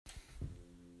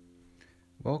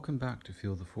Welcome back to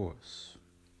Feel the Force.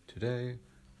 Today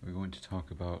we're going to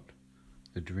talk about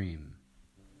the dream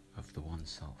of the one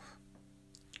self.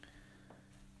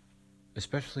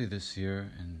 Especially this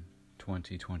year in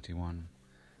 2021,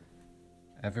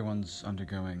 everyone's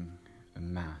undergoing a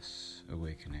mass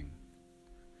awakening,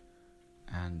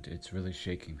 and it's really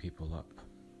shaking people up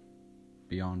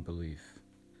beyond belief,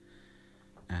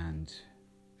 and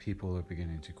people are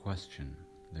beginning to question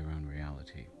their own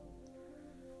reality,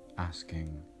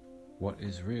 asking what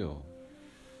is real,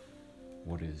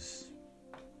 what is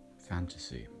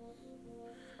fantasy.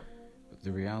 But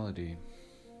the reality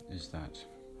is that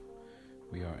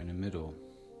we are in the middle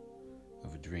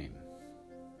of a dream,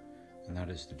 and that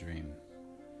is the dream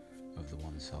of the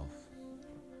one self,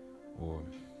 or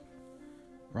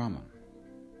Brahman.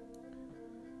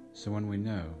 So when we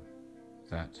know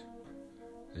that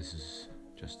this is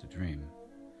just a dream,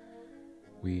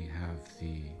 we have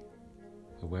the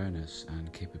awareness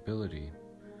and capability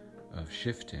of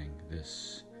shifting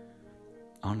this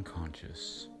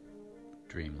unconscious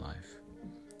dream life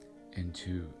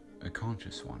into a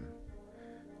conscious one,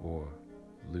 or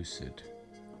lucid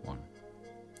one.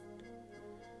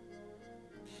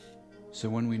 So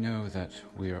when we know that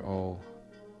we are all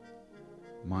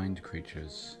mind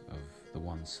creatures of the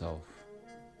one self,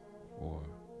 or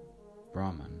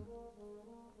Brahman,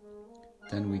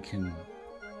 then we can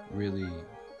really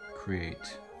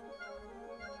create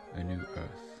a new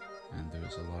earth. And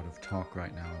there's a lot of talk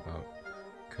right now about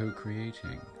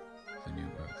co-creating the new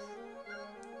earth.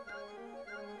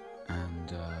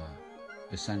 And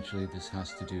essentially this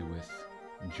has to do with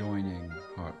joining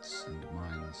hearts and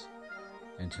minds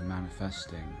into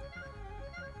manifesting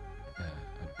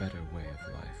a better way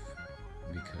of life.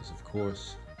 Because of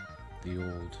course the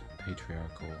old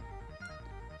patriarchal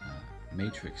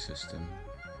matrix system,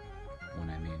 when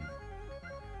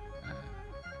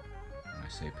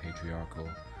I say patriarchal,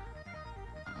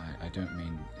 I don't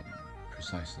mean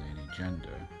precisely any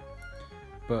gender,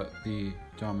 but the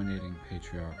dominating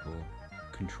patriarchal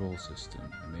control system,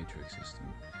 the matrix system,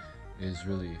 is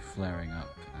really flaring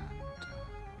up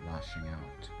and lashing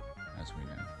out, as we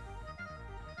know.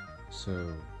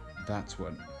 So that's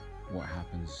what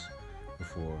happens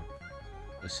before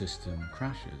a system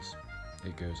crashes.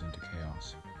 It goes into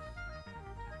chaos,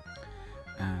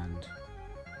 and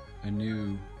a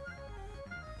new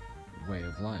way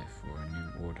of life, or a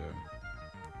new order,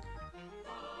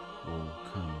 will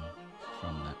come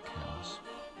from that chaos.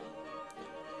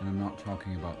 And I'm not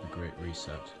talking about the Great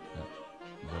Reset that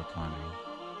they're planning.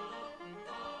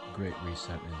 The Great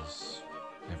Reset is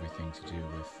everything to do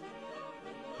with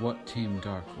what Team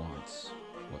Dark wants,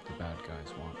 what the bad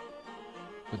guys want.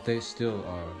 But they still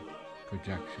are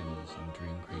projections and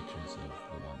dream creatures of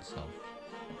the one self.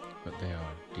 But they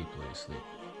are deeply asleep.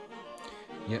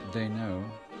 Yet they know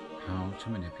how to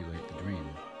manipulate the dream.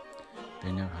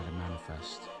 They know how to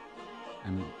manifest.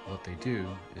 And what they do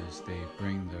is they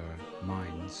bring their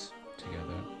minds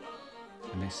together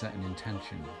and they set an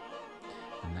intention.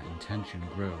 And that intention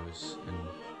grows and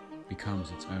becomes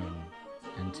its own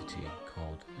entity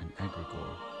called an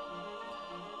egregore.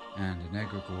 And an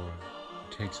egregore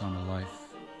takes on a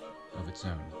life of its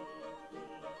own.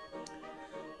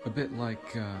 A bit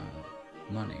like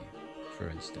money, for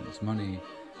instance. Money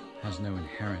has no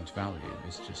inherent value.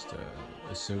 It's just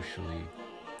a socially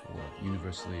or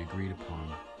universally agreed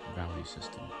upon value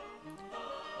system.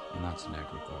 And that's an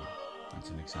egregore. That's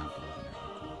an example of an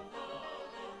egregore.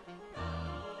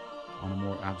 On a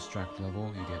more abstract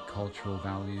level, you get cultural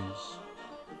values,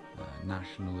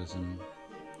 nationalism.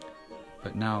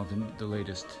 But now the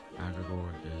latest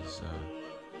egregore is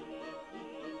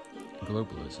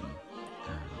globalism,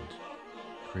 and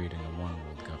creating a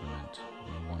one-world government,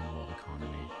 a one-world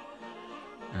economy,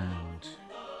 and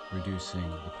reducing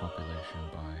the population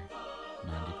by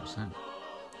 90%.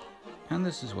 And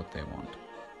this is what they want.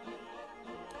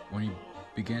 When you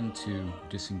begin to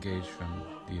disengage from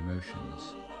the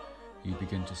emotions, you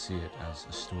begin to see it as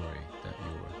a story that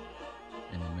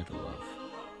you're in the middle of.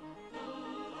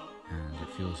 And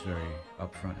it feels very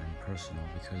upfront and personal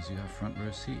because you have front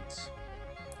row seats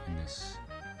in this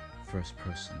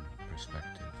first-person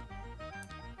perspective,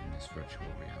 in this virtual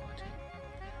reality,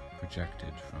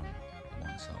 projected from the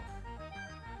one self.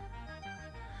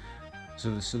 So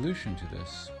the solution to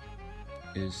this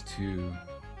is to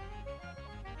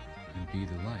be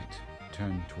the light,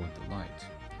 turn toward the light,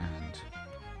 and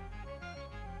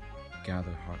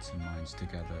gather hearts and minds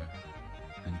together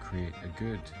and create a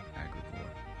good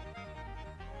egregore.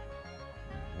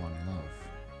 One love,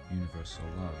 universal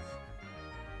love,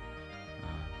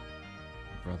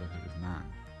 brotherhood of man,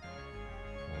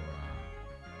 or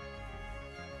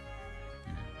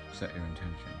set your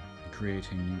intention,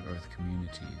 creating new earth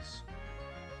communities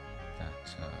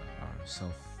that are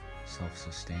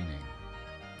self-sustaining,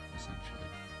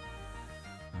 essentially,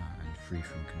 and free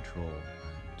from control,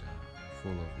 and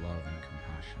full of love and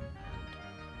compassion and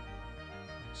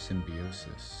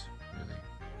symbiosis, really,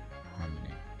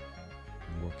 harmony,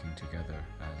 and working together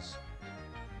as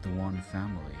the one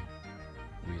family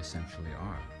we essentially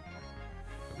are,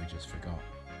 but we just forgot.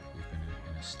 We've been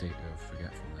in a state of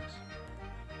forgetfulness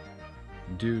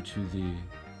due to the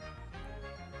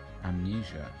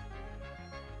amnesia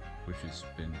which has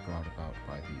been brought about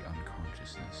by the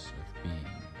unconsciousness of being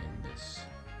in this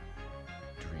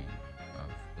dream of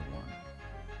the one.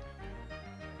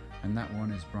 And that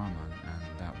one is Brahman,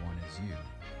 and that one is you.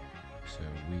 So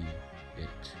we,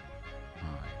 it,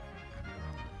 I, and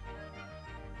Brahman.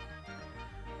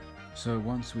 So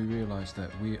once we realize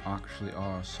that we actually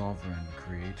are sovereign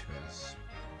creators,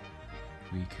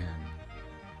 we can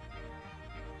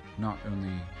not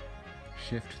only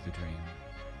shift the dream,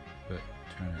 but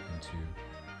turn it into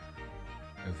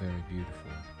a very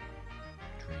beautiful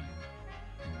dream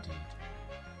indeed.